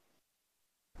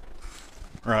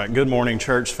All right, good morning,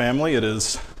 church family. It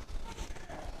is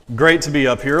great to be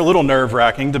up here. A little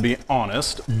nerve-wracking, to be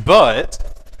honest,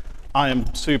 but I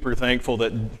am super thankful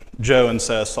that Joe and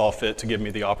Seth saw fit to give me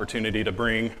the opportunity to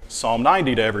bring Psalm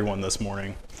 90 to everyone this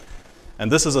morning.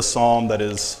 And this is a psalm that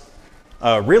is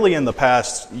really in the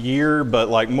past year, but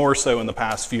like more so in the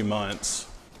past few months,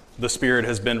 the Spirit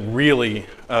has been really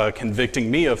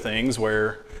convicting me of things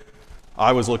where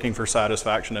I was looking for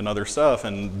satisfaction in other stuff,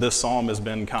 and this psalm has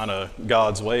been kind of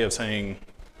God's way of saying,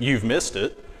 you've missed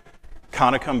it.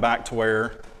 Kind of come back to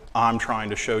where I'm trying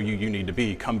to show you you need to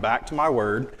be. Come back to my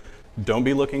word. Don't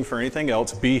be looking for anything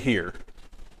else. Be here.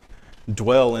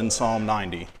 Dwell in Psalm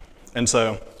 90. And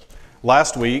so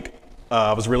last week,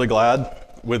 I was really glad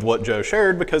with what Joe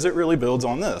shared because it really builds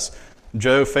on this.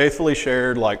 Joe faithfully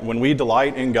shared, like, when we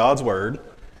delight in God's word,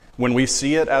 when we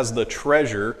see it as the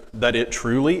treasure that it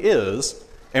truly is,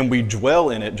 and we dwell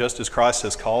in it just as Christ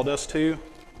has called us to,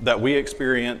 that we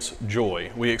experience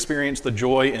joy. We experience the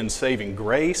joy in saving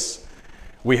grace.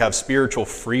 We have spiritual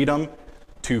freedom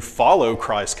to follow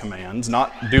Christ's commands,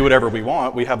 not do whatever we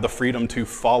want. We have the freedom to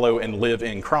follow and live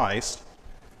in Christ.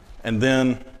 And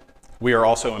then we are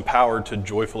also empowered to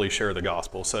joyfully share the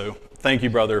gospel. So thank you,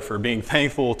 brother, for being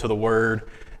thankful to the word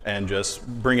and just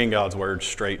bringing God's word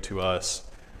straight to us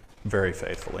very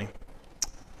faithfully.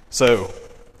 So,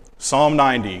 Psalm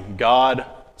 90, God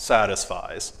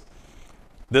satisfies.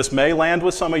 This may land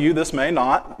with some of you, this may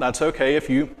not. That's okay if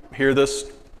you hear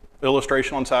this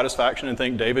illustration on satisfaction and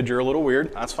think, David, you're a little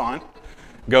weird. That's fine.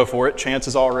 Go for it. Chance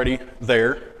is already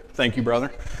there. Thank you,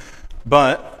 brother.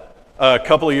 But a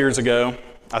couple of years ago,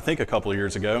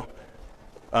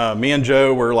 me and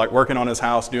Joe were like working on his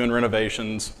house, doing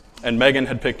renovations, and Megan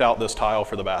had picked out this tile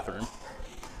for the bathroom.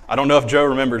 I don't know if Joe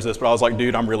remembers this, but I was like,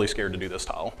 dude, I'm really scared to do this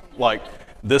tile. Like,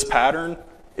 this pattern,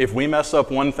 if we mess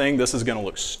up one thing, this is going to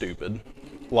look stupid.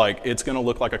 Like, it's going to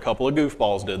look like a couple of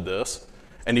goofballs did this.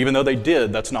 And even though they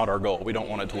did, that's not our goal. We don't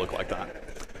want it to look like that.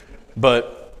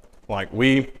 But, like,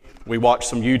 we watched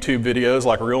some YouTube videos,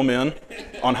 like real men,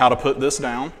 on how to put this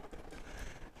down.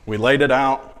 We laid it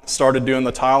out, started doing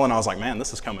the tile, and I was like, man,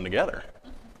 this is coming together.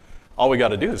 All we got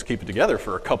to do is keep it together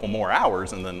for a couple more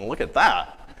hours, and then look at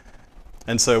that.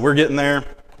 And so we're getting there.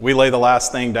 We lay the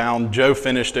last thing down. Joe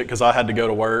finished it because I had to go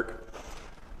to work.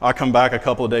 I come back a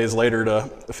couple of days later to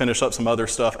finish up some other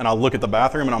stuff, and I look at the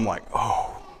bathroom, and I'm like,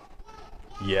 oh,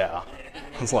 yeah.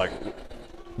 It's like,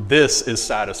 this is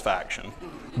satisfaction.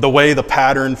 The way the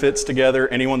pattern fits together,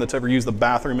 anyone that's ever used the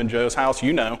bathroom in Joe's house,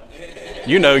 you know,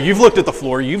 you've looked at the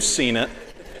floor, you've seen it,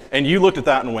 and you looked at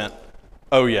that and went,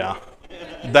 oh yeah,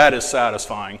 that is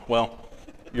satisfying. Well,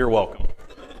 you're welcome.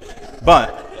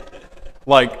 But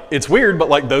like, it's weird, but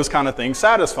like those kind of things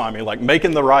satisfy me, like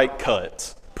making the right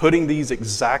cuts, putting these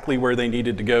exactly where they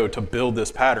needed to go to build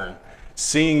this pattern,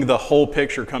 seeing the whole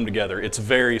picture come together. It's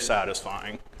very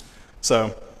satisfying.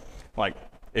 So, like,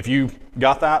 if you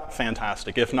got that,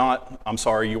 fantastic. If not, I'm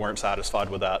sorry you weren't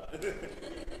satisfied with that.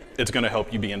 It's going to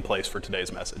help you be in place for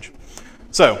today's message.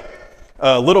 So,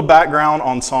 a little background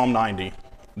on Psalm 90.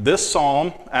 This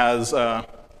psalm, as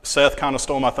Seth kind of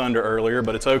stole my thunder earlier,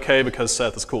 but it's okay because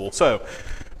Seth is cool.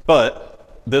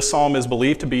 But this psalm is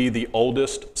believed to be the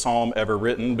oldest psalm ever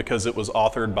written because it was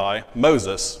authored by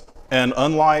Moses. And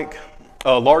unlike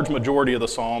a large majority of the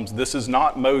psalms, this is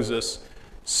not Moses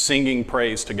singing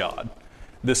praise to God.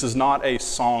 This is not a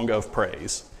song of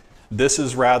praise. This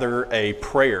is rather a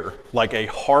prayer, like a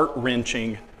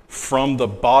heart-wrenching, from the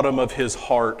bottom of his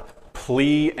heart,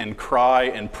 plea and cry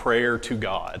and prayer to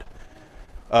God.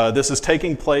 This is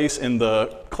taking place in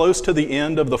close to the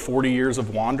end of the 40 years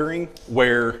of wandering,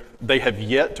 where they have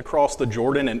yet to cross the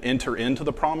Jordan and enter into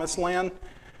the promised land.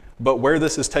 But where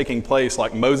this is taking place,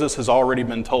 like Moses has already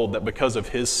been told that because of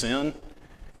his sin,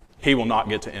 he will not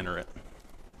get to enter it.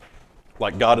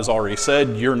 Like God has already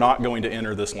said, you're not going to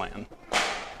enter this land.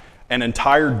 An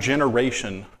entire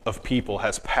generation of people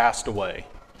has passed away,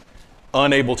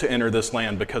 unable to enter this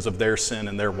land because of their sin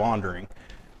and their wandering.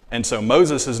 And so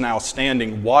Moses is now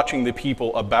standing, watching the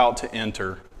people about to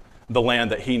enter the land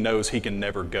that he knows he can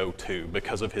never go to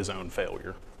because of his own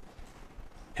failure.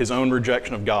 His own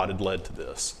rejection of God had led to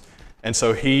this. And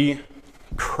so he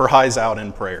cries out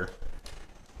in prayer.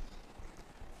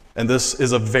 And this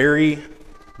is a very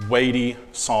weighty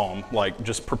psalm, like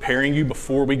just preparing you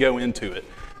before we go into it.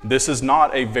 This is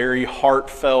not a very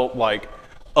heartfelt, like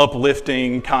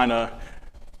uplifting kind of,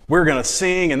 we're going to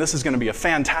sing and this is going to be a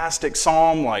fantastic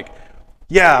psalm, like,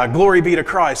 yeah, glory be to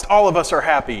Christ, all of us are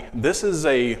happy. This is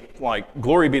a, like,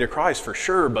 glory be to Christ for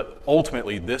sure, but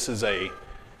ultimately this is a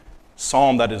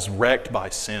psalm that is wrecked by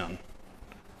sin.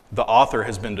 the author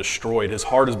has been destroyed. His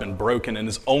heart has been broken, and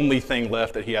his only thing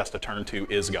left that he has to turn to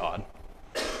is God.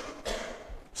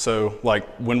 So, like,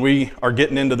 when we are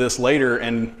getting into this later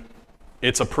and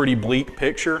it's a pretty bleak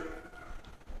picture,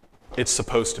 it's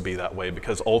supposed to be that way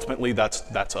because ultimately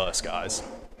that's us, guys.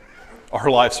 Our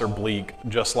lives are bleak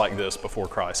just like this before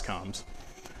Christ comes.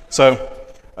 So,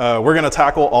 we're going to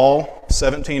tackle all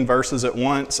 17 verses at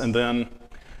once, and then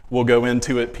we'll go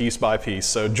into it piece by piece.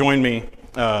 So join me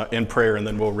in prayer, and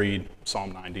then we'll read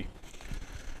Psalm 90.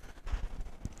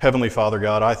 Heavenly Father,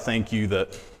 God, I thank you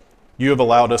that you have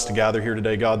allowed us to gather here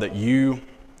today, God, that you,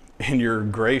 in your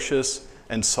gracious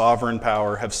and sovereign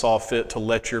power, have saw fit to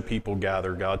let your people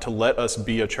gather, God, to let us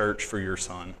be a church for your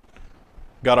Son.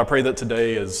 God, I pray that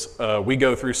today as we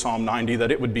go through Psalm 90,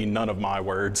 that it would be none of my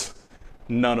words,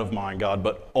 none of mine, God,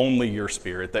 but only your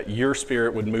Spirit, that your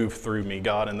Spirit would move through me,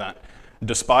 God, and that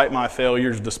despite my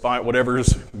failures, despite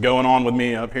whatever's going on with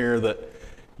me up here, that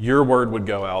your word would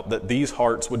go out, that these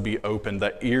hearts would be opened,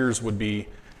 that ears would be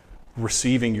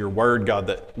receiving your word, God,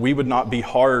 that we would not be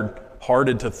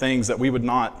hard-hearted to things, that we would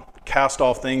not cast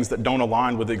off things that don't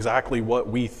align with exactly what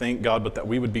we think, God, but that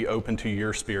we would be open to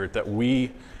your Spirit, that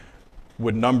we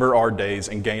would number our days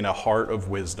and gain a heart of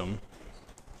wisdom.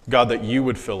 God, that you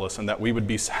would fill us and that we would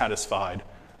be satisfied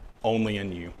only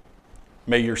in you.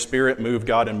 May your Spirit move,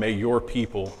 God, and may your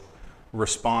people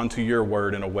respond to your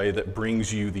word in a way that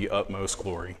brings you the utmost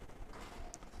glory.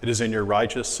 It is in your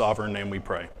righteous, sovereign name we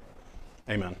pray.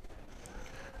 Amen.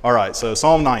 All right, so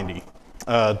Psalm 90.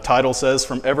 Title says,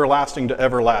 From Everlasting to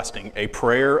Everlasting, a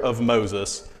Prayer of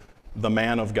Moses, the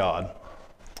Man of God.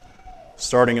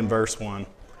 Starting in verse 1.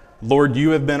 Lord,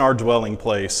 you have been our dwelling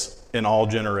place in all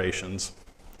generations.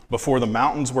 Before the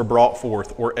mountains were brought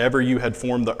forth, or ever you had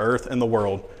formed the earth and the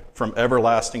world, from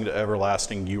everlasting to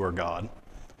everlasting you are God.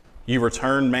 You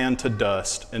return man to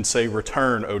dust, and say,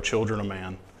 Return, O children of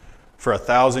man. For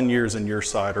 1,000 years in your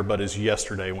sight are but as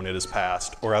yesterday when it is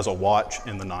past, or as a watch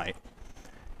in the night.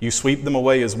 You sweep them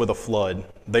away as with a flood.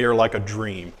 They are like a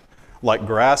dream, like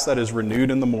grass that is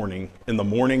renewed in the morning. In the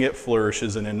morning it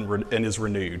flourishes and is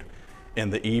renewed.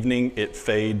 In the evening it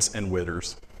fades and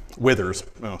withers.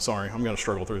 Oh, sorry, I'm going to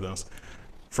struggle through this.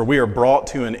 For we are brought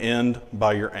to an end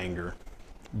by your anger.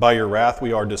 By your wrath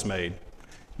we are dismayed.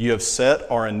 You have set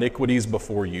our iniquities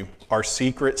before you, our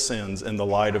secret sins in the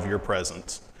light of your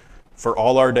presence. For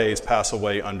all our days pass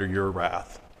away under your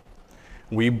wrath.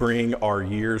 We bring our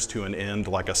years to an end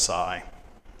like a sigh.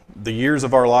 The years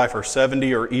of our life are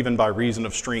 70, or even by reason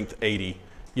of strength 80,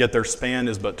 yet their span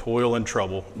is but toil and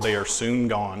trouble. They are soon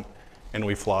gone, and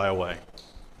we fly away.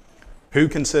 Who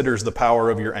considers the power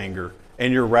of your anger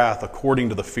and your wrath according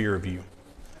to the fear of you?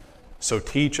 So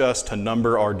teach us to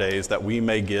number our days that we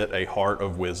may get a heart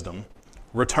of wisdom.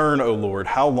 Return, O Lord,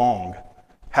 how long?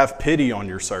 Have pity on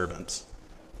your servants.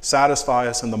 Satisfy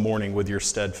us in the morning with your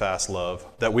steadfast love,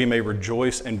 that we may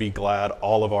rejoice and be glad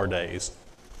all of our days.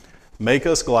 Make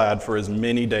us glad for as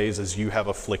many days as you have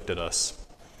afflicted us,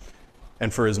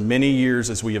 and for as many years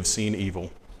as we have seen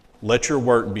evil. Let your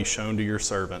work be shown to your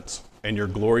servants, and your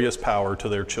glorious power to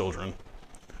their children.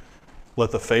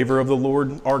 Let the favor of the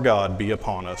Lord our God be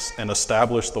upon us, and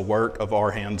establish the work of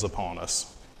our hands upon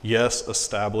us. Yes,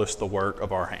 establish the work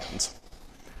of our hands.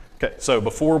 Okay, so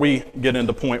before we get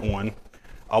into point one,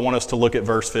 I want us to look at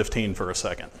verse 15 for a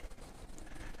second.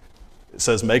 It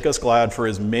says, Make us glad for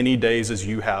as many days as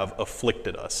you have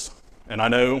afflicted us. And I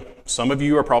know some of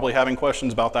you are probably having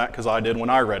questions about that because I did when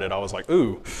I read it. I was like,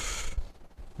 ooh,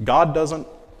 God doesn't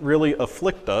really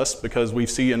afflict us, because we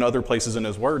see in other places in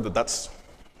his word that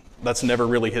that's never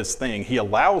really his thing. He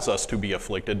allows us to be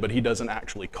afflicted, but he doesn't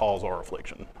actually cause our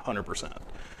affliction, 100%.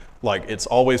 Like, it's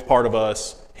always part of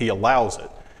us. He allows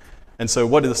it. And so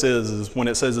what this is when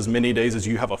it says as many days as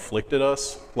you have afflicted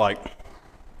us, like,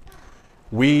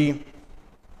 we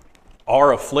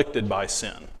are afflicted by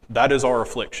sin. That is our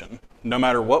affliction. No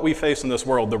matter what we face in this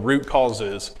world, the root cause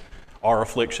is our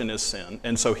affliction is sin.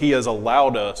 And so he has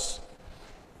allowed us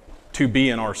to be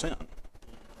in our sin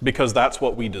because that's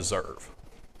what we deserve.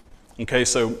 Okay,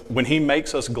 so when he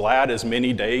makes us glad as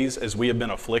many days as we have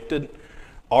been afflicted,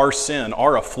 our sin,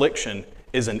 our affliction,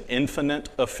 is an infinite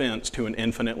offense to an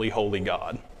infinitely holy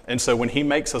God. And so when he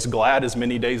makes us glad as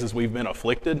many days as we've been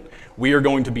afflicted, we are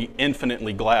going to be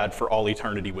infinitely glad for all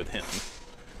eternity with him,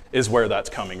 is where that's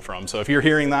coming from. So if you're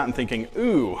hearing that and thinking,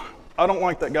 ooh, I don't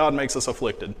like that God makes us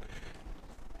afflicted,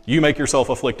 you make yourself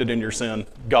afflicted in your sin,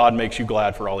 God makes you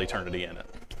glad for all eternity in it.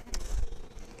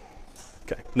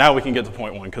 Okay, now we can get to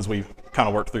point one, because we kind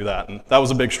of worked through that, and that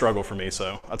was a big struggle for me,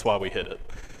 so that's why we hit it.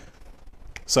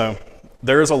 So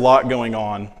there is a lot going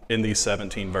on in these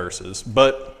 17 verses,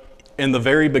 but in the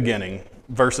very beginning,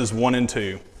 verses 1 and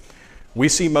 2, We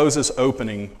see Moses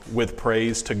opening with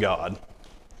praise to God.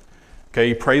 Okay,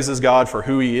 he praises God for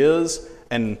who he is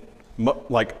and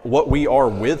like what we are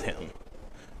with him.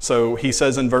 So he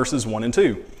says in verses 1 and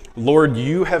 2, Lord,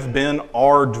 you have been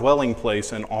our dwelling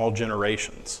place in all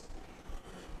generations.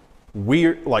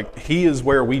 He is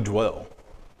where we dwell.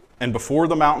 And before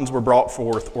the mountains were brought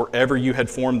forth, or ever you had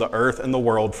formed the earth and the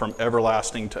world, from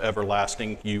everlasting to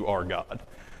everlasting, you are God.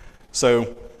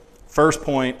 So, first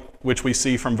point, which we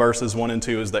see from verses 1 and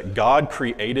 2, is that God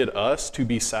created us to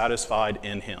be satisfied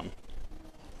in him.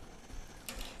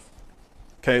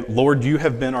 Okay, Lord, you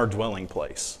have been our dwelling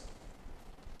place.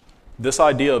 This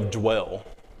idea of dwell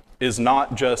is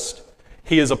not just,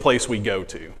 he is a place we go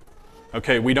to.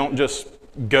 Okay, we don't just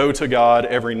go to God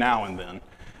every now and then.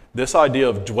 This idea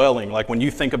of dwelling, like when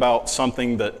you think about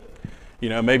something that,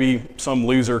 maybe some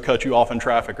loser cut you off in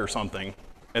traffic or something,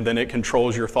 and then it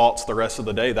controls your thoughts the rest of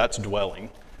the day, that's dwelling.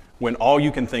 When all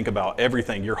you can think about,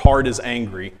 everything, your heart is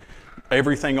angry,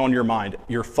 everything on your mind,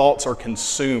 your thoughts are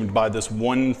consumed by this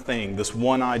one thing, this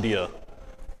one idea,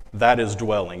 that is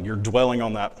dwelling. You're dwelling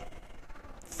on that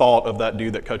thought of that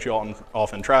dude that cut you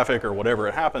off in traffic or whatever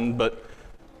it happened. But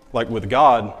like with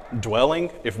God,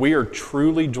 dwelling, if we are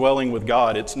truly dwelling with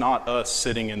God, it's not us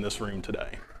sitting in this room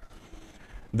today.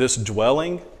 This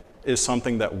dwelling is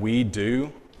something that we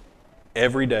do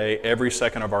every day, every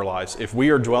second of our lives. If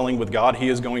we are dwelling with God, he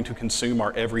is going to consume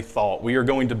our every thought. We are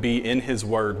going to be in his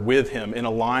word, with him, in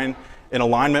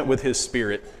alignment with his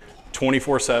spirit,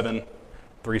 24/7,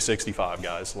 365,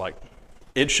 guys. Like,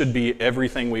 it should be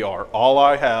everything we are. All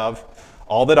I have,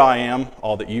 all that I am,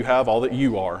 all that you have, all that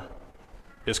you are,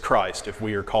 is Christ, if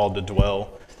we are called to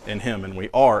dwell in him, and we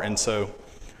are. And so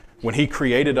when he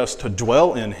created us to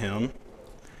dwell in him,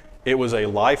 it was a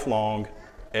lifelong,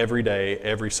 every day,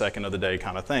 every second of the day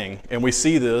kind of thing. And we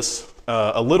see this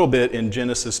a little bit in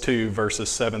Genesis 2, verses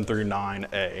 7 through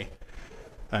 9a.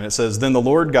 And it says, Then the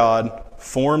Lord God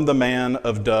formed the man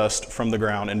of dust from the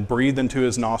ground and breathed into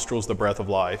his nostrils the breath of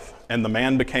life, and the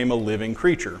man became a living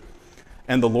creature.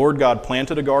 And the Lord God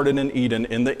planted a garden in Eden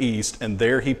in the east, and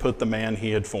there he put the man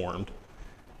he had formed.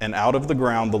 And out of the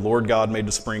ground the Lord God made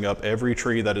to spring up every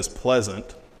tree that is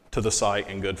pleasant to the sight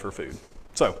and good for food.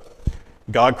 So,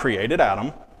 God created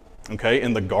Adam. Okay,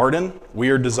 in the garden,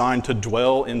 we are designed to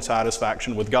dwell in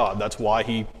satisfaction with God. That's why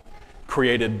he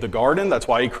created the garden. That's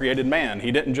why he created man.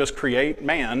 He didn't just create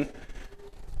man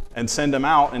and send him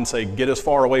out and say, get as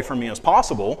far away from me as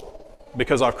possible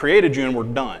because I've created you and we're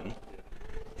done.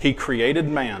 He created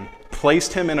man,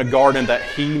 placed him in a garden that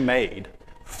he made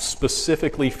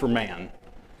specifically for man,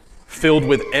 filled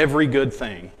with every good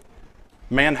thing.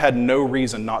 Man had no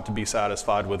reason not to be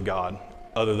satisfied with God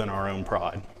other than our own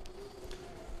pride.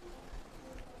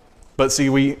 But see,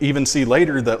 we even see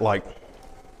later that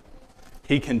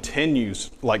he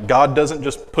continues, God doesn't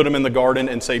just put him in the garden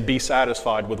and say, be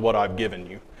satisfied with what I've given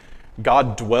you.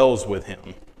 God dwells with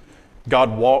him.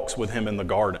 God walks with him in the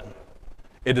garden.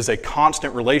 It is a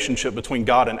constant relationship between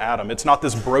God and Adam. It's not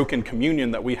this broken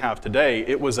communion that we have today.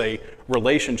 It was a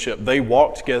relationship. They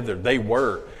walked together. They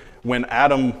were. When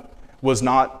Adam was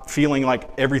not feeling like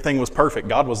everything was perfect,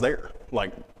 God was there.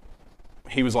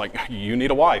 He was like, you need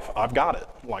a wife. I've got it.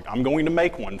 I'm going to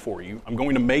make one for you. I'm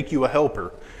going to make you a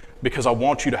helper because I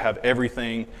want you to have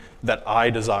everything that I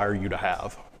desire you to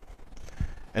have.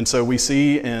 And so we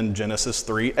see in Genesis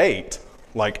 3:8,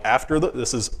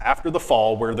 this is after the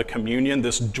fall where the communion,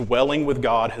 this dwelling with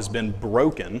God has been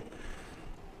broken.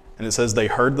 And it says, they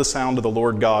heard the sound of the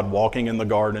Lord God walking in the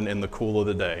garden in the cool of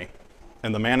the day.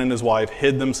 And the man and his wife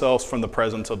hid themselves from the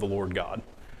presence of the Lord God.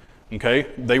 Okay?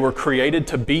 They were created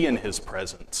to be in his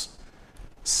presence.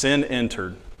 Sin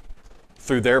entered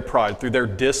through their pride, through their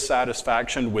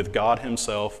dissatisfaction with God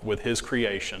himself, with his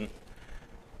creation,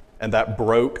 and that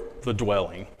broke the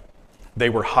dwelling. They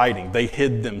were hiding. They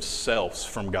hid themselves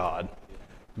from God.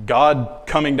 God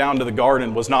coming down to the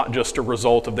garden was not just a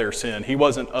result of their sin. He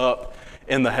wasn't up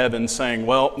in the heavens saying,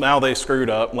 well, now they screwed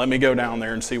up. Let me go down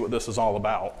there and see what this is all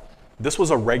about. This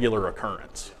was a regular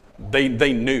occurrence. They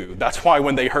knew. That's why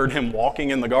when they heard him walking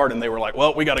in the garden, they were like,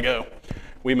 well, we got to go.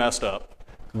 We messed up.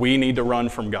 We need to run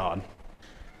from God.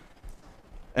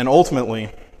 And ultimately,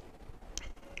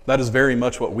 that is very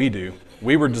much what we do.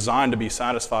 We were designed to be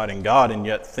satisfied in God and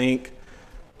yet think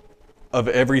of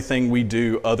everything we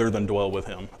do other than dwell with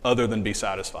him, other than be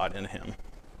satisfied in him.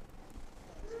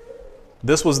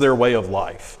 This was their way of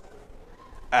life.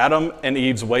 Adam and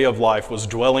Eve's way of life was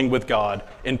dwelling with God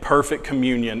in perfect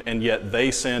communion, and yet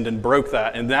they sinned and broke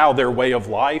that. And now their way of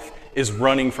life is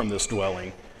running from this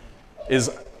dwelling. Is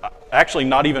actually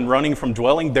not even running from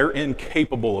dwelling. They're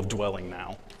incapable of dwelling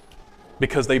now.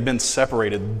 because they've been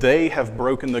separated. They have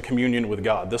broken the communion with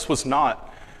God. This was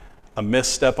not a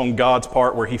misstep on God's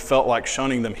part where he felt like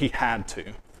shunning them. He had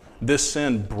to. This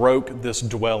sin broke this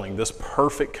dwelling, this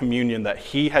perfect communion that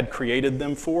he had created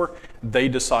them for. They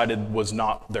decided was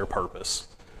not their purpose.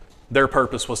 Their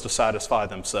purpose was to satisfy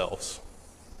themselves.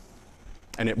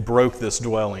 And it broke this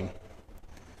dwelling.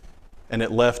 And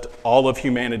it left all of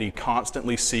humanity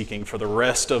constantly seeking for the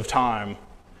rest of time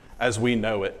as we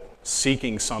know it,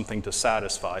 seeking something to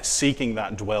satisfy, seeking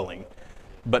that dwelling,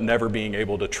 but never being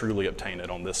able to truly obtain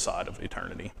it on this side of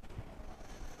eternity.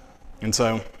 And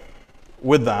so,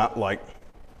 with that,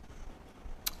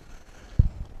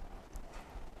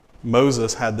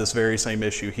 Moses had this very same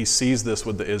issue. He sees this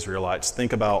with the Israelites.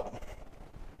 Think about,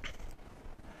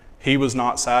 he was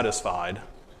not satisfied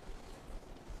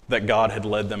that God had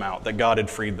led them out, that God had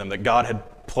freed them, that God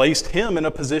had placed him in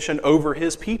a position over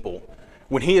his people.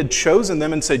 When he had chosen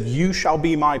them and said, you shall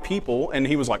be my people, and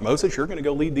he was like, Moses, you're going to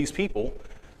go lead these people.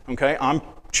 Okay, I'm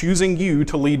choosing you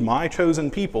to lead my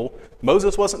chosen people.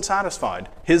 Moses wasn't satisfied.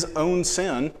 His own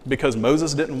sin, because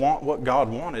Moses didn't want what God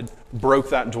wanted, broke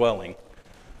that dwelling.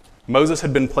 Moses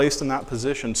had been placed in that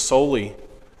position solely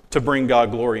to bring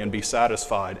God glory and be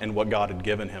satisfied in what God had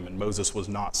given him, and Moses was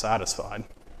not satisfied.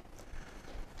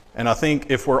 And I think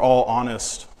if we're all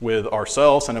honest with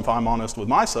ourselves, and if I'm honest with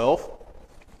myself,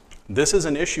 this is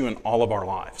an issue in all of our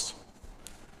lives.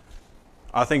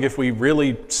 I think if we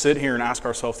really sit here and ask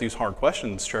ourselves these hard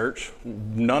questions, church,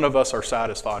 none of us are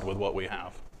satisfied with what we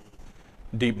have,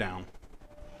 deep down.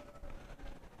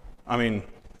 I mean,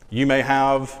 you may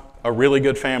have a really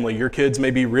good family. Your kids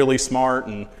may be really smart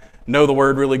and know the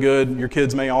word really good. Your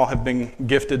kids may all have been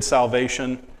gifted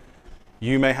salvation.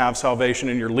 You may have salvation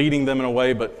and you're leading them in a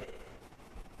way, but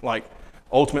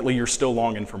ultimately you're still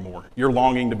longing for more. You're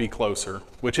longing to be closer,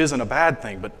 which isn't a bad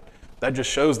thing, but that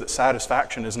just shows that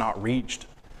satisfaction is not reached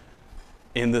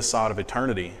in this side of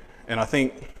eternity. And I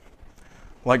think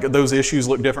those issues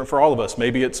look different for all of us.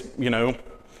 Maybe it's,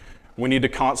 we need to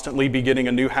constantly be getting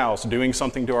a new house, doing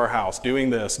something to our house, doing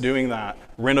this, doing that,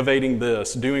 renovating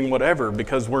this, doing whatever,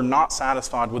 because we're not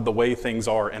satisfied with the way things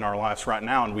are in our lives right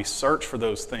now, and we search for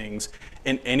those things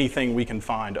in anything we can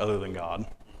find other than God.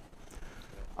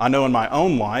 I know in my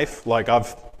own life,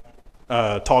 I've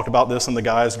talked about this in the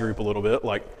guys group a little bit,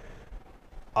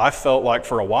 I felt like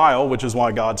for a while, which is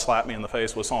why God slapped me in the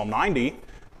face with Psalm 90,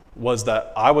 was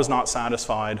that I was not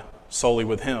satisfied solely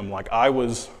with him.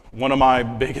 One of my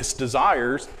biggest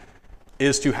desires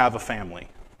is to have a family,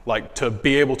 to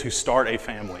be able to start a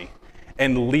family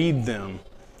and lead them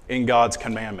in God's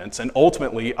commandments. And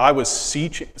ultimately, I was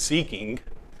seeking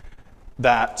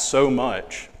that so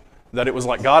much that it was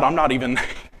God, I'm not even,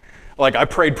 I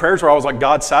prayed prayers where I was like,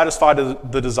 God, satisfy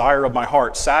the desire of my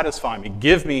heart, satisfy me,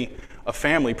 give me a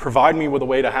family, provide me with a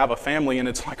way to have a family. And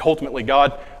it's ultimately,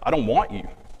 God, I don't want you.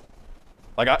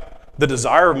 The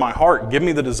desire of my heart, give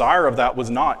me the desire of that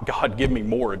was not, God, give me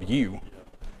more of you.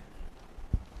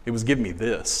 It was, give me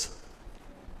this.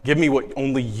 Give me what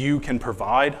only you can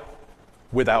provide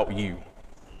without you.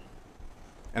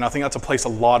 And I think that's a place a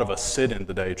lot of us sit in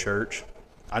today, church.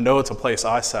 I know it's a place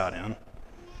I sat in.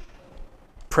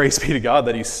 Praise be to God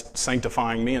that he's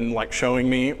sanctifying me and showing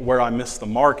me where I missed the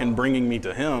mark and bringing me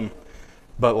to him.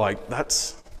 But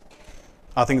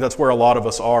I think that's where a lot of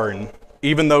us are. And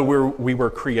even though we were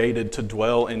created to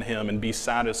dwell in him and be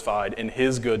satisfied in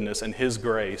his goodness and his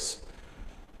grace,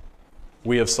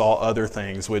 we have saw other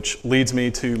things, which leads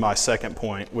me to my second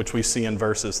point, which we see in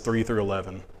verses 3 through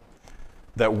 11,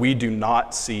 that we do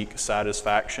not seek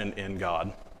satisfaction in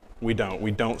God. We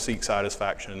don't seek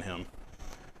satisfaction in him.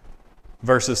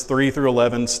 Verses 3 through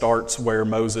 11 starts where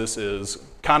Moses is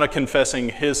kind of confessing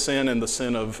his sin and the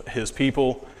sin of his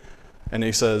people. And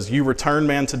he says, you return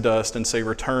man to dust and say,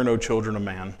 return, O children of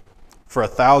man. For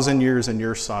 1,000 years in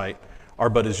your sight are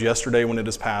but as yesterday when it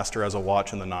is past, or as a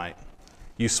watch in the night.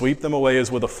 You sweep them away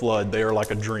as with a flood. They are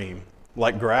like a dream,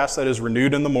 like grass that is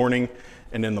renewed in the morning.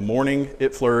 And in the morning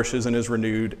it flourishes and is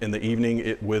renewed. In the evening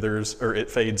it withers, or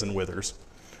it fades and withers.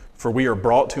 For we are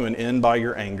brought to an end by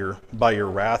your anger. By your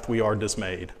wrath we are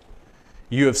dismayed.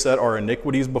 You have set our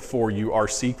iniquities before you, our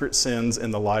secret sins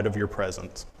in the light of your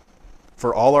presence.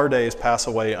 For all our days pass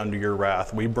away under your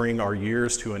wrath. We bring our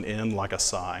years to an end like a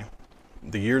sigh.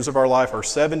 The years of our life are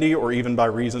 70, or even by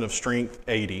reason of strength,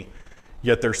 80.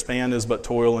 Yet their span is but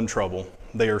toil and trouble.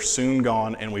 They are soon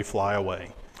gone, and we fly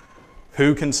away.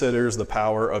 Who considers the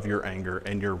power of your anger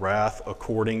and your wrath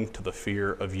according to the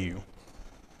fear of you?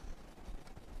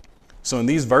 So in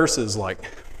these verses,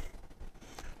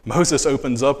 Moses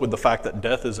opens up with the fact that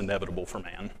death is inevitable for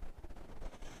man.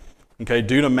 Okay,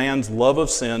 due to man's love of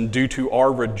sin, due to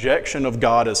our rejection of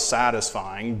God as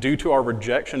satisfying, due to our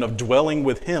rejection of dwelling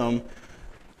with Him,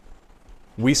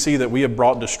 we see that we have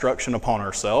brought destruction upon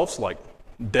ourselves. Like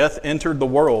death entered the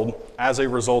world as a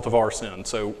result of our sin.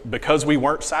 So because we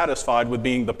weren't satisfied with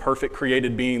being the perfect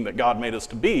created being that God made us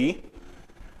to be,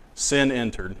 sin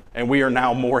entered, and we are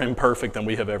now more imperfect than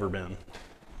we have ever been.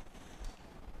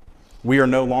 We are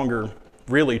no longer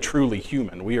really truly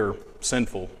human. We are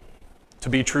sinful. To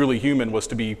be truly human was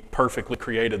to be perfectly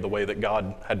created the way that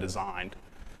God had designed.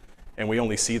 And we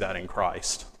only see that in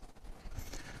Christ.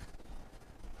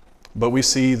 But we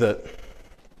see that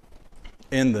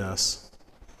in this,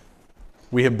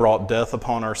 we have brought death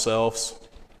upon ourselves,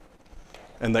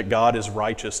 and that God is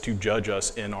righteous to judge us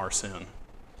in our sin.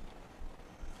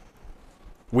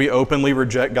 We openly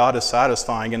reject God as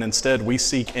satisfying, and instead we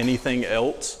seek anything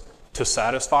else to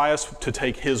satisfy us, to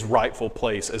take His rightful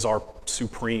place as our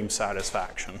supreme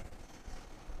satisfaction.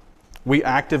 We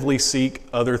actively seek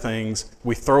other things.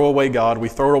 We throw away God, we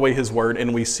throw away His word,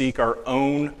 and we seek our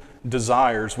own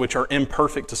desires, which are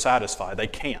imperfect to satisfy. They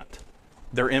can't.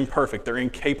 They're imperfect. They're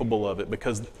incapable of it,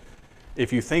 because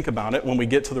if you think about it, when we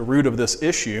get to the root of this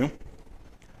issue,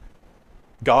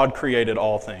 God created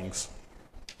all things.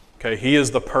 Okay, He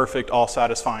is the perfect,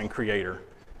 all-satisfying creator.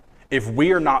 If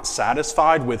we are not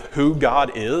satisfied with who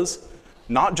God is,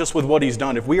 not just with what He's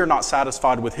done, if we are not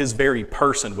satisfied with His very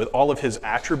person, with all of His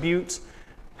attributes,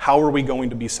 how are we going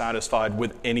to be satisfied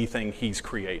with anything He's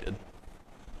created?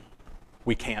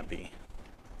 We can't be,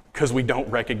 because we don't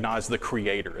recognize the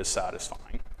Creator as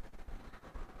satisfying.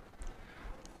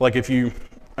 Like if you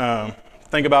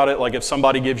think about it, like if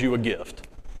somebody gives you a gift,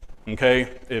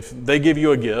 okay? If they give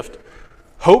you a gift,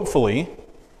 hopefully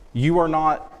you are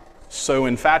not so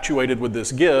infatuated with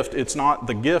this gift. It's not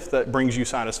the gift that brings you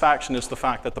satisfaction, it's the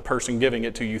fact that the person giving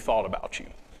it to you thought about you.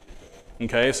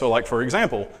 Okay, so like for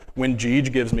example, when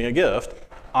Jeej gives me a gift,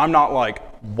 I'm not like,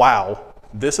 wow,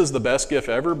 this is the best gift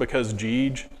ever because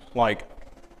Jeej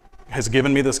has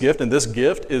given me this gift, and this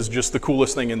gift is just the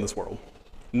coolest thing in this world.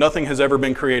 Nothing has ever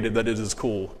been created that is as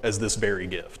cool as this very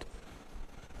gift.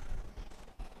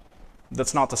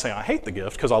 That's not to say I hate the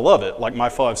gift, because I love it, like my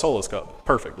 5 Solas cup.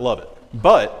 Perfect, love it.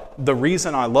 But the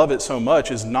reason I love it so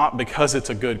much is not because it's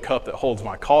a good cup that holds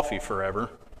my coffee forever.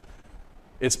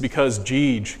 It's because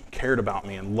Jeej cared about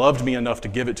me and loved me enough to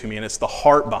give it to me, and it's the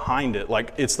heart behind it.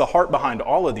 Like, it's the heart behind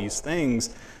all of these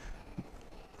things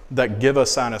that give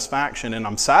us satisfaction, and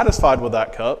I'm satisfied with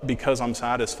that cup because I'm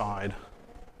satisfied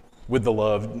with the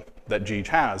love that Jeej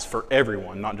has for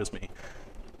everyone, not just me.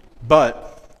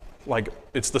 But like,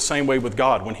 it's the same way with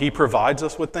God. When He provides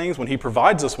us with things, when He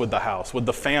provides us with the house, with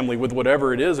the family, with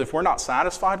whatever it is, if we're not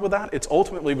satisfied with that, it's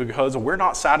ultimately because we're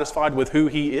not satisfied with who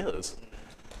He is.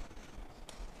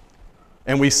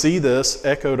 And we see this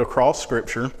echoed across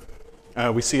Scripture.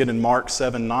 We see it in Mark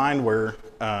 7:9, where,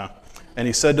 and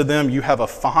He said to them, "You have a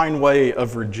fine way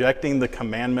of rejecting the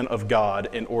commandment of God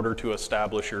in order to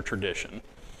establish your tradition."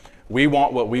 We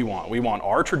want what we want. We want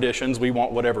our traditions. We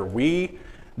want whatever we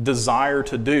desire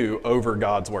to do over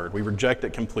God's word. We reject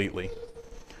it completely.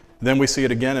 Then we see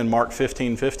it again in Mark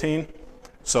 15:15.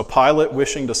 So Pilate,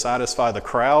 wishing to satisfy the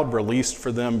crowd, released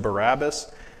for them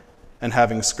Barabbas, and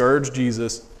having scourged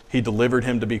Jesus, He delivered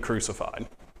Him to be crucified.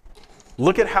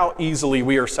 Look at how easily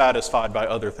we are satisfied by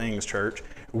other things, church.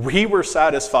 We were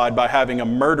satisfied by having a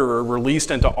murderer released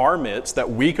into our midst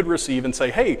that we could receive and say,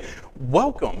 hey,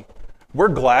 welcome. We're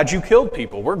glad you killed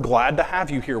people. We're glad to have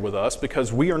you here with us,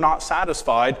 because we are not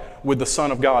satisfied with the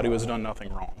Son of God who has done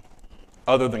nothing wrong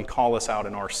other than call us out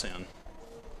in our sin.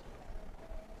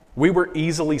 We were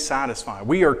easily satisfied.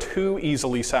 We are too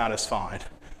easily satisfied.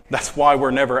 That's why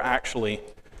we're never actually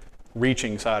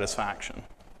reaching satisfaction,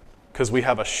 because we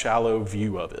have a shallow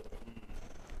view of it.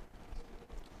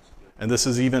 And this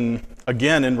is even,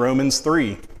 again, in Romans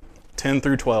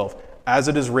 3:10-12. As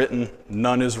it is written,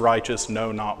 none is righteous,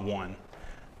 no, not one.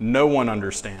 No one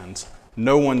understands.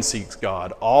 No one seeks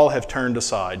God. All have turned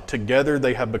aside. Together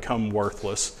they have become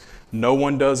worthless. No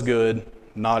one does good,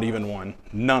 not even one.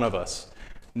 None of us.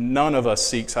 None of us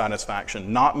seek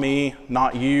satisfaction. Not me,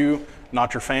 not you,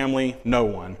 not your family, no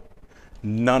one.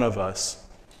 None of us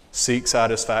seek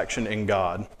satisfaction in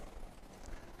God.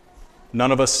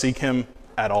 None of us seek Him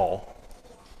at all.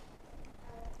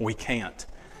 We can't.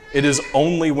 It is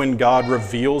only when God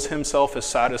reveals Himself as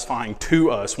satisfying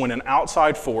to us, when an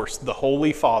outside force, the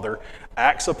Holy Father,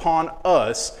 acts upon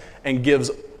us and gives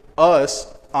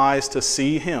us eyes to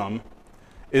see Him,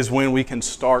 is when we can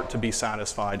start to be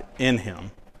satisfied in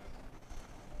Him.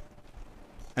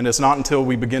 And it's not until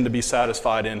we begin to be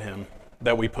satisfied in Him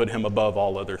that we put Him above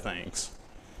all other things.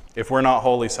 If we're not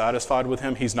wholly satisfied with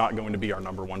him, he's not going to be our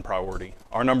number one priority.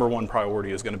 Our number one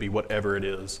priority is going to be whatever it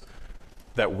is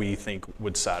that we think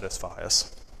would satisfy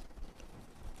us.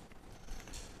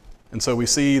 And so we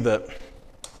see that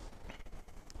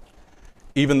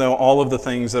even though all of the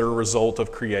things that are a result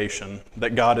of creation,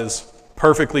 that God is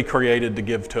perfectly created to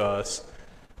give to us,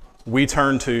 we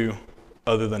turn to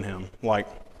other than him. Like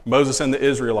Moses and the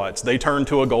Israelites, they turned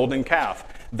to a golden calf.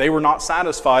 They were not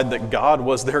satisfied that God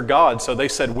was their God, so they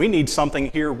said, we need something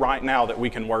here right now that we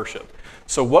can worship.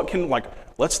 So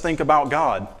let's think about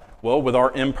God. Well, with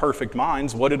our imperfect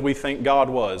minds, what did we think God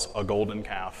was? A golden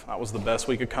calf. That was the best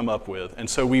we could come up with. And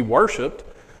so we worshiped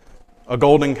a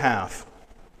golden calf.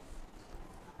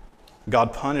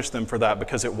 God punished them for that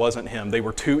because it wasn't him. They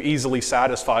were too easily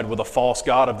satisfied with a false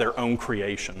god of their own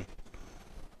creation.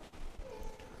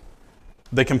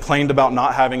 They complained about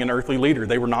not having an earthly leader.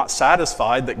 They were not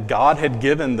satisfied that God had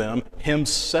given them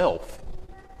himself.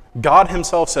 God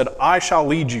himself said, I shall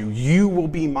lead you. You will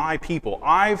be my people.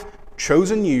 I've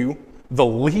chosen you, the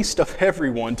least of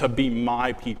everyone, to be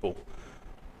my people.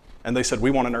 And they said,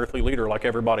 we want an earthly leader like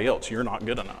everybody else. You're not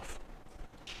good enough.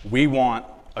 We want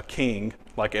a king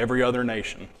like every other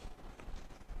nation.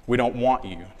 We don't want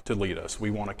you to lead us. We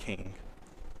want a king.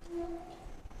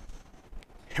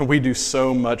 And we do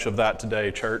so much of that today,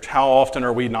 church. How often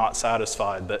are we not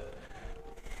satisfied that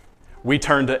we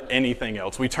turn to anything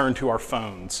else? We turn to our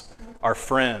phones, our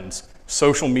friends,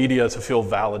 social media to feel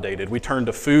validated. We turn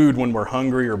to food when we're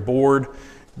hungry or bored.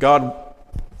 God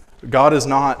is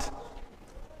not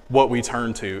what we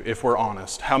turn to, if we're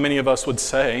honest. How many of us would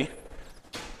say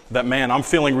that, man, I'm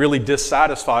feeling really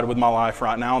dissatisfied with my life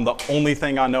right now, and the only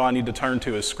thing I know I need to turn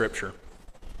to is Scripture?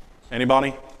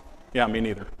 Anybody? Yeah, me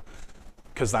neither.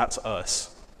 Because that's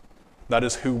us. That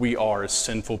is who we are as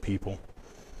sinful people.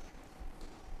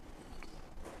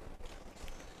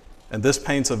 And this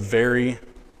paints a very,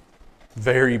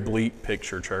 very bleak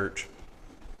picture, church.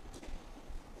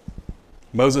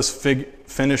 Moses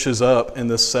finishes up in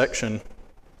this section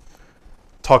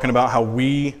talking about how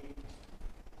we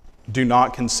do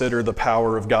not consider the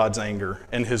power of God's anger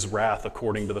and his wrath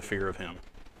according to the fear of him.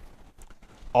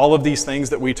 All of these things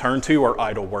that we turn to are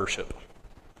idol worship.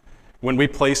 When we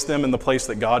place them in the place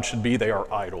that God should be, they are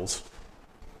idols.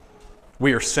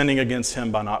 We are sinning against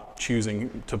him by not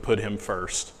choosing to put him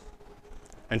first.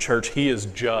 And church, he is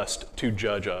just to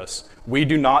judge us. We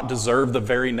do not deserve the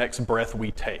very next breath we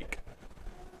take.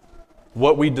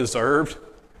 What we deserved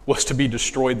was to be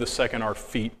destroyed the second our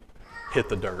feet hit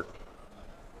the dirt.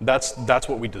 That's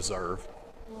what we deserve.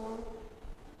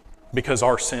 Because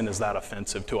our sin is that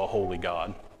offensive to a holy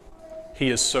God. He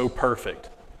is so perfect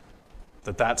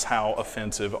that that's how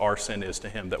offensive our sin is to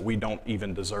him, that we don't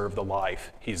even deserve the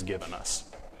life he's given us.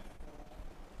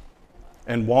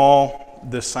 And while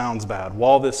this sounds bad,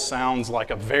 while this sounds like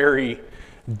a very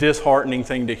disheartening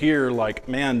thing to hear, like,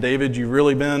 man, David, you've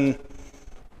really been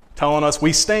telling us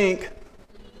we stink.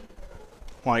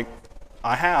 Like,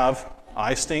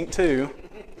 I stink too.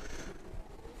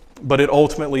 But it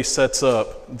ultimately sets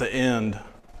up the end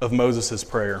of Moses'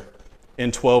 prayer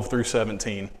in 12 through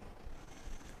 17.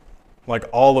 Like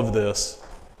all of this,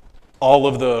 all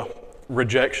of the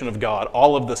rejection of God,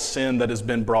 all of the sin that has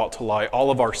been brought to light,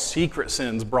 all of our secret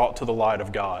sins brought to the light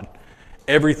of God,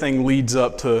 everything leads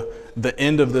up to the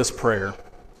end of this prayer.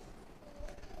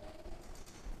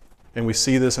 And we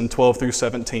see this in 12 through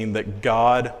 17, that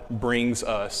God brings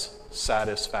us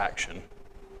satisfaction.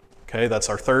 Okay, that's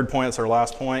our third point. That's our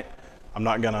last point. I'm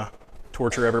not going to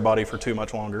torture everybody for too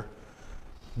much longer.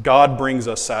 God brings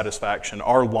us satisfaction.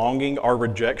 Our longing, our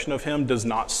rejection of him does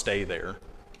not stay there.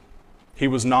 He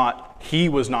was not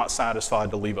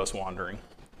satisfied to leave us wandering.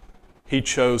 He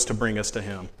chose to bring us to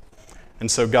him. And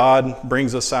so God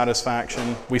brings us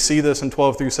satisfaction. We see this in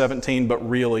 12 through 17, but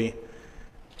really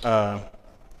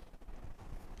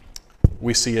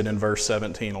we see it in verse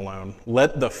 17 alone.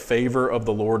 Let the favor of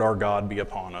the Lord our God be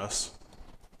upon us,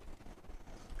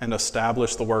 and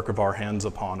establish the work of our hands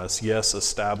upon us. Yes,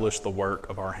 establish the work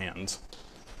of our hands.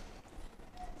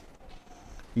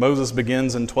 Moses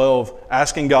begins in 12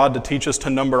 asking God to teach us to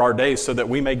number our days so that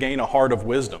we may gain a heart of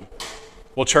wisdom.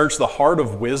 Well, church, the heart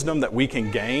of wisdom that we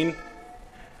can gain,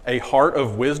 a heart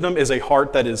of wisdom is a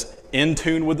heart that is in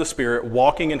tune with the Spirit,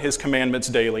 walking in his commandments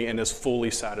daily, and is fully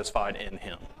satisfied in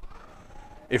him.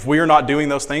 If we are not doing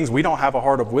those things, we don't have a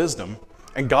heart of wisdom,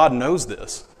 and God knows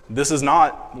this.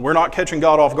 We're not catching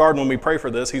God off guard when we pray for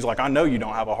this. He's like, I know you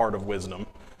don't have a heart of wisdom.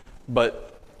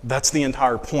 But that's the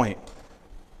entire point.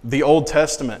 The Old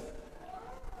Testament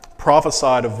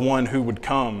prophesied of one who would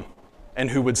come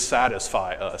and who would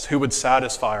satisfy us, who would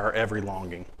satisfy our every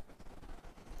longing.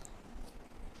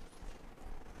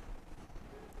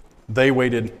 They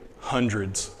waited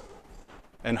hundreds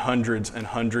and hundreds and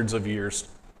hundreds of years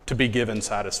to be given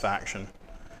satisfaction,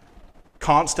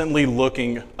 constantly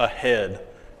looking ahead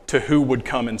to who would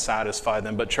come and satisfy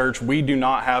them. But church, we do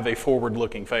not have a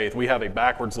forward-looking faith. We have a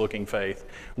backwards-looking faith.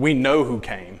 We know who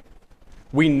came.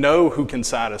 We know who can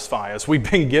satisfy us. We've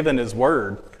been given His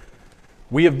Word.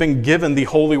 We have been given the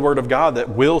Holy Word of God that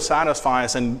will satisfy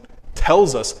us and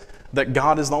tells us that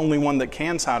God is the only one that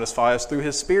can satisfy us through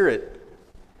His Spirit.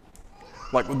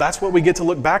 Like, that's what we get to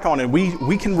look back on, and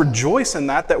we can rejoice in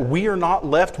that we are not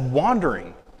left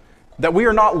wandering, that we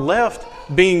are not left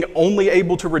being only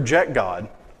able to reject God.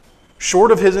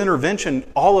 Short of His intervention,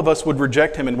 all of us would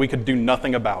reject Him and we could do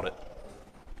nothing about it.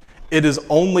 It is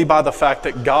only by the fact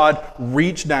that God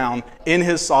reached down in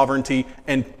His sovereignty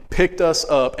and picked us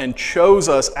up and chose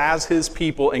us as His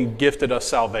people and gifted us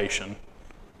salvation.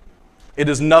 It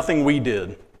is nothing we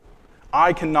did.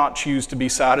 I cannot choose to be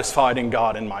satisfied in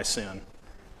God in my sin.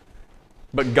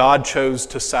 But God chose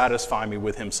to satisfy me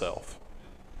with Himself.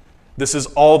 This is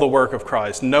all the work of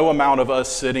Christ. No amount of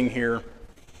us sitting here,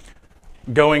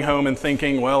 going home and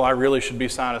thinking, well, I really should be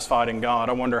satisfied in God.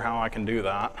 I wonder how I can do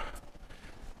that.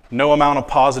 No amount of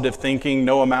positive thinking,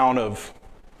 no amount of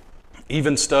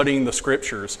even studying the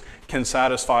Scriptures can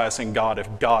satisfy us in God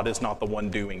if God is not the one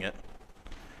doing it.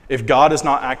 If God is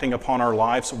not acting upon our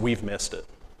lives, we've missed it.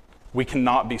 We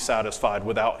cannot be satisfied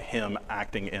without Him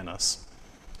acting in us.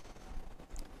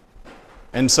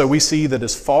 And so we see that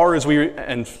as far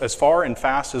and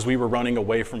fast as we were running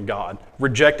away from God,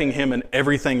 rejecting Him and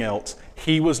everything else,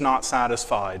 He was not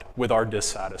satisfied with our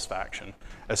dissatisfaction.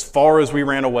 As far as we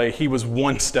ran away, He was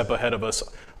one step ahead of us,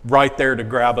 right there to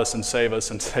grab us and save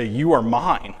us and say, you are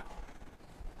mine.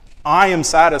 I am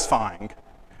satisfying.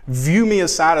 View me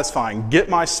as satisfying. Get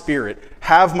my Spirit.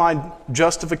 Have my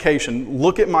justification.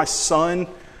 Look at my Son.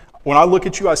 When I look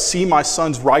at you, I see my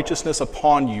Son's righteousness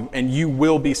upon you, and you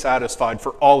will be satisfied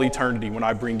for all eternity when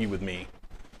I bring you with me.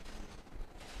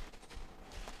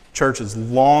 Church, as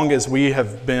long as we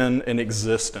have been in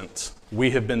existence,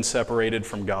 we have been separated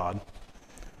from God.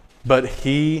 But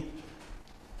He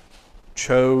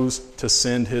chose to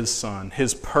send His Son,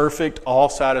 His perfect,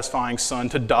 all-satisfying Son,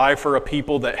 to die for a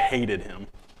people that hated Him.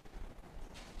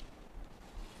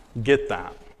 Get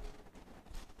that.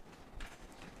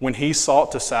 When He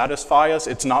sought to satisfy us,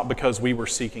 it's not because we were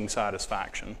seeking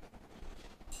satisfaction.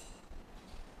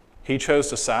 He chose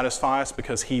to satisfy us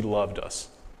because He loved us.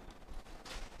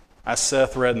 As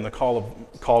Seth read in the call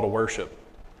to worship,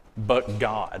 but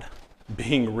God,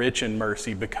 being rich in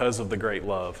mercy because of the great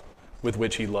love with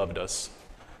which He loved us,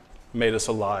 made us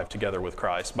alive together with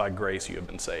Christ. By grace you have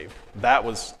been saved. That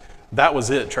was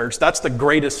it, church. That's the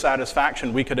greatest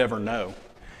satisfaction we could ever know.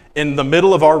 In the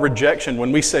middle of our rejection,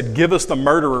 when we said, give us the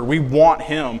murderer, we want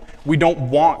him, we don't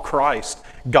want Christ,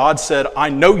 God said, I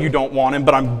know you don't want him,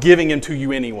 but I'm giving him to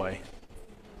you anyway.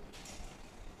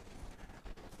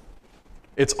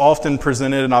 It's often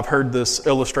presented, and I've heard this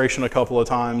illustration a couple of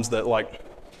times, that like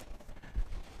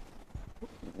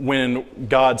when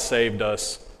God saved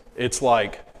us, it's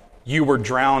like you were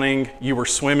drowning, you were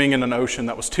swimming in an ocean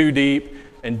that was too deep,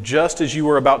 and just as you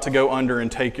were about to go under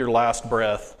and take your last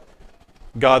breath,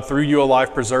 God threw you a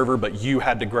life preserver, but you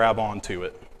had to grab onto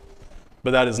it.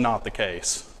 But that is not the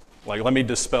case. Like, let me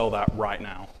dispel that right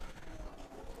now.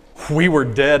 We were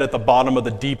dead at the bottom of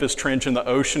the deepest trench in the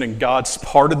ocean, and God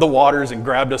parted the waters and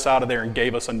grabbed us out of there and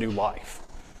gave us a new life.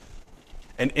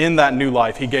 And in that new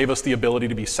life, He gave us the ability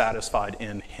to be satisfied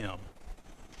in Him.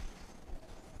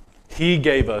 He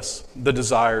gave us the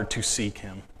desire to seek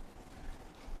Him.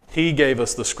 He gave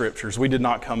us the Scriptures. We did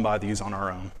not come by these on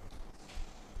our own.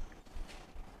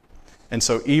 And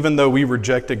so even though we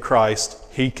rejected Christ,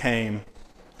 He came,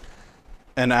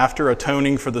 and after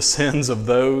atoning for the sins of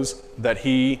those that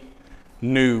He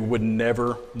knew would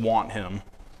never want Him,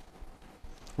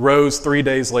 rose 3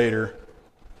 days later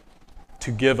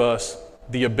to give us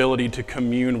the ability to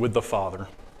commune with the Father.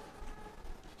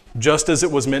 Just as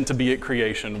it was meant to be at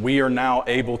creation, we are now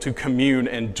able to commune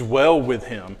and dwell with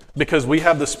Him because we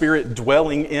have the Spirit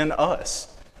dwelling in us.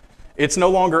 It's no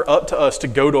longer up to us to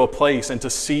go to a place and to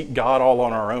seek God all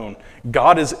on our own.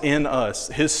 God is in us,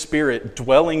 His Spirit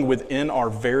dwelling within our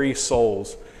very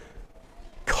souls,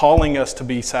 calling us to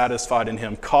be satisfied in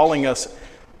Him, calling us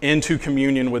into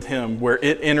communion with Him where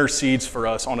it intercedes for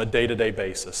us on a day-to-day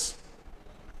basis.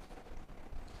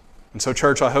 And so,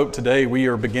 church, I hope today we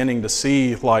are beginning to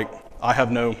see, like, I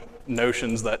have no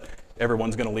notions that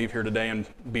everyone's going to leave here today and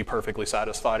be perfectly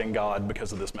satisfied in God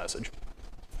because of this message.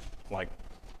 Like,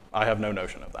 I have no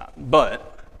notion of that.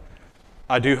 But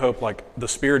I do hope, like, the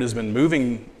Spirit has been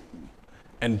moving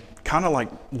and kind of like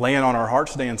laying on our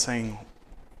hearts today and saying,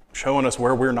 showing us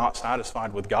where we're not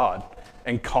satisfied with God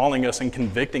and calling us and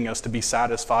convicting us to be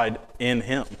satisfied in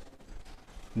Him.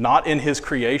 Not in His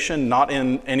creation, not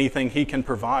in anything He can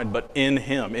provide, but in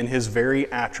Him, in His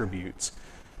very attributes,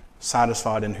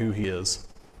 satisfied in who He is.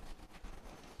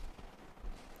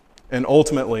 And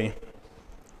ultimately,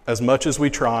 as much as we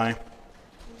try,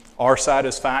 our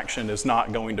satisfaction is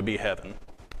not going to be heaven.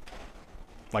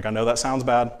 Like, I know that sounds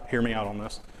bad. Hear me out on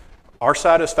this. Our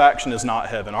satisfaction is not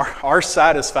heaven. Our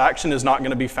satisfaction is not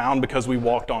going to be found because we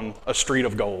walked on a street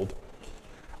of gold.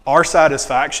 Our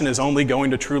satisfaction is only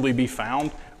going to truly be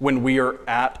found when we are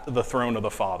at the throne of the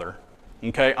Father.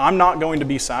 Okay? I'm not going to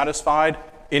be satisfied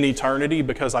in eternity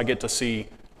because I get to see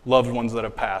loved ones that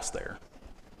have passed there.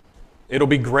 It'll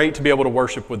be great to be able to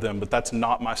worship with them, but that's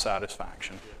not my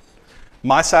satisfaction.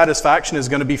 My satisfaction is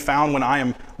going to be found when I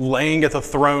am laying at the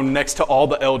throne next to all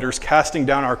the elders, casting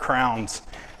down our crowns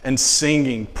and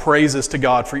singing praises to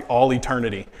God for all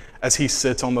eternity as He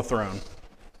sits on the throne.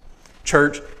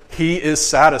 Church, He is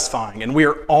satisfying, and we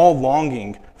are all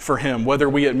longing for Him, whether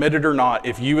we admit it or not.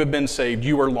 If you have been saved,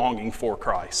 you are longing for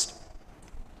Christ.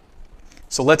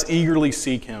 So let's eagerly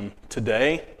seek Him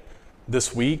today,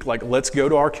 this week. Like, let's go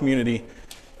to our community,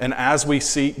 and as we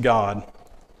seek God,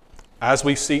 as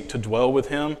we seek to dwell with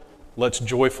Him, let's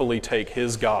joyfully take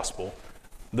His gospel,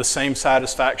 the same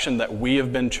satisfaction that we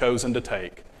have been chosen to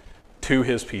take, to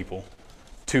His people,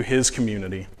 to His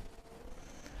community.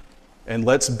 And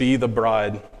let's be the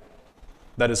bride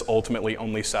that is ultimately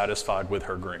only satisfied with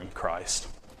her groom, Christ.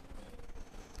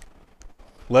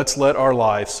 Let's let our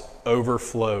lives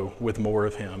overflow with more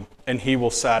of Him, and He will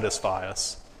satisfy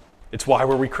us. It's why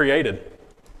we were created.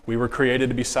 We were created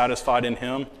to be satisfied in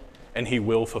Him, and He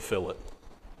will fulfill it.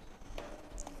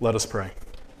 Let us pray.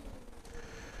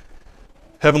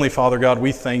 Heavenly Father, God,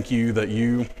 we thank You that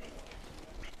You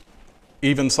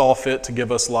even saw fit to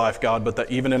give us life, God, but that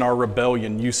even in our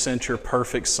rebellion, You sent Your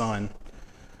perfect Son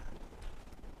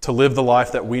to live the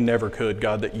life that we never could,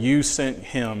 God, that You sent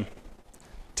Him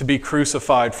to be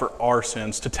crucified for our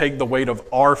sins, to take the weight of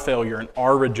our failure and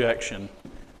our rejection,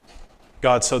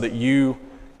 God, so that You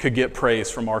could get praise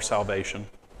from our salvation.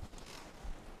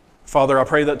 Father, I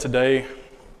pray that today,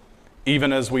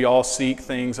 even as we all seek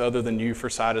things other than You for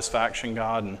satisfaction,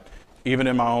 God, and even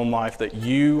in my own life, that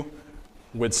You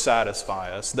would satisfy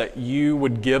us, that You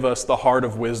would give us the heart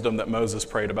of wisdom that Moses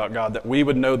prayed about, God, that we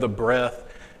would know the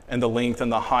breadth and the length and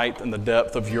the height and the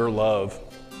depth of Your love.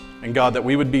 And God, that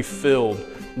we would be filled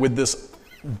with this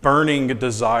burning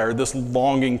desire, this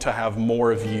longing to have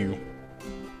more of You.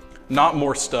 Not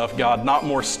more stuff, God, not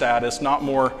more status, not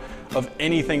more of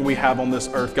anything we have on this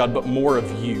earth, God, but more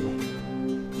of You.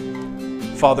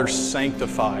 Father,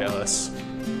 sanctify us.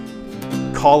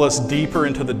 Call us deeper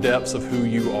into the depths of who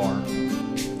You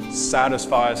are.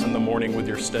 Satisfy us in the morning with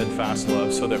Your steadfast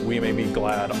love so that we may be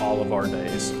glad all of our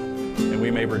days and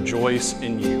we may rejoice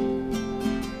in You.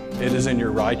 It is in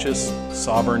Your righteous,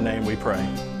 sovereign name we pray.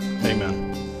 Amen.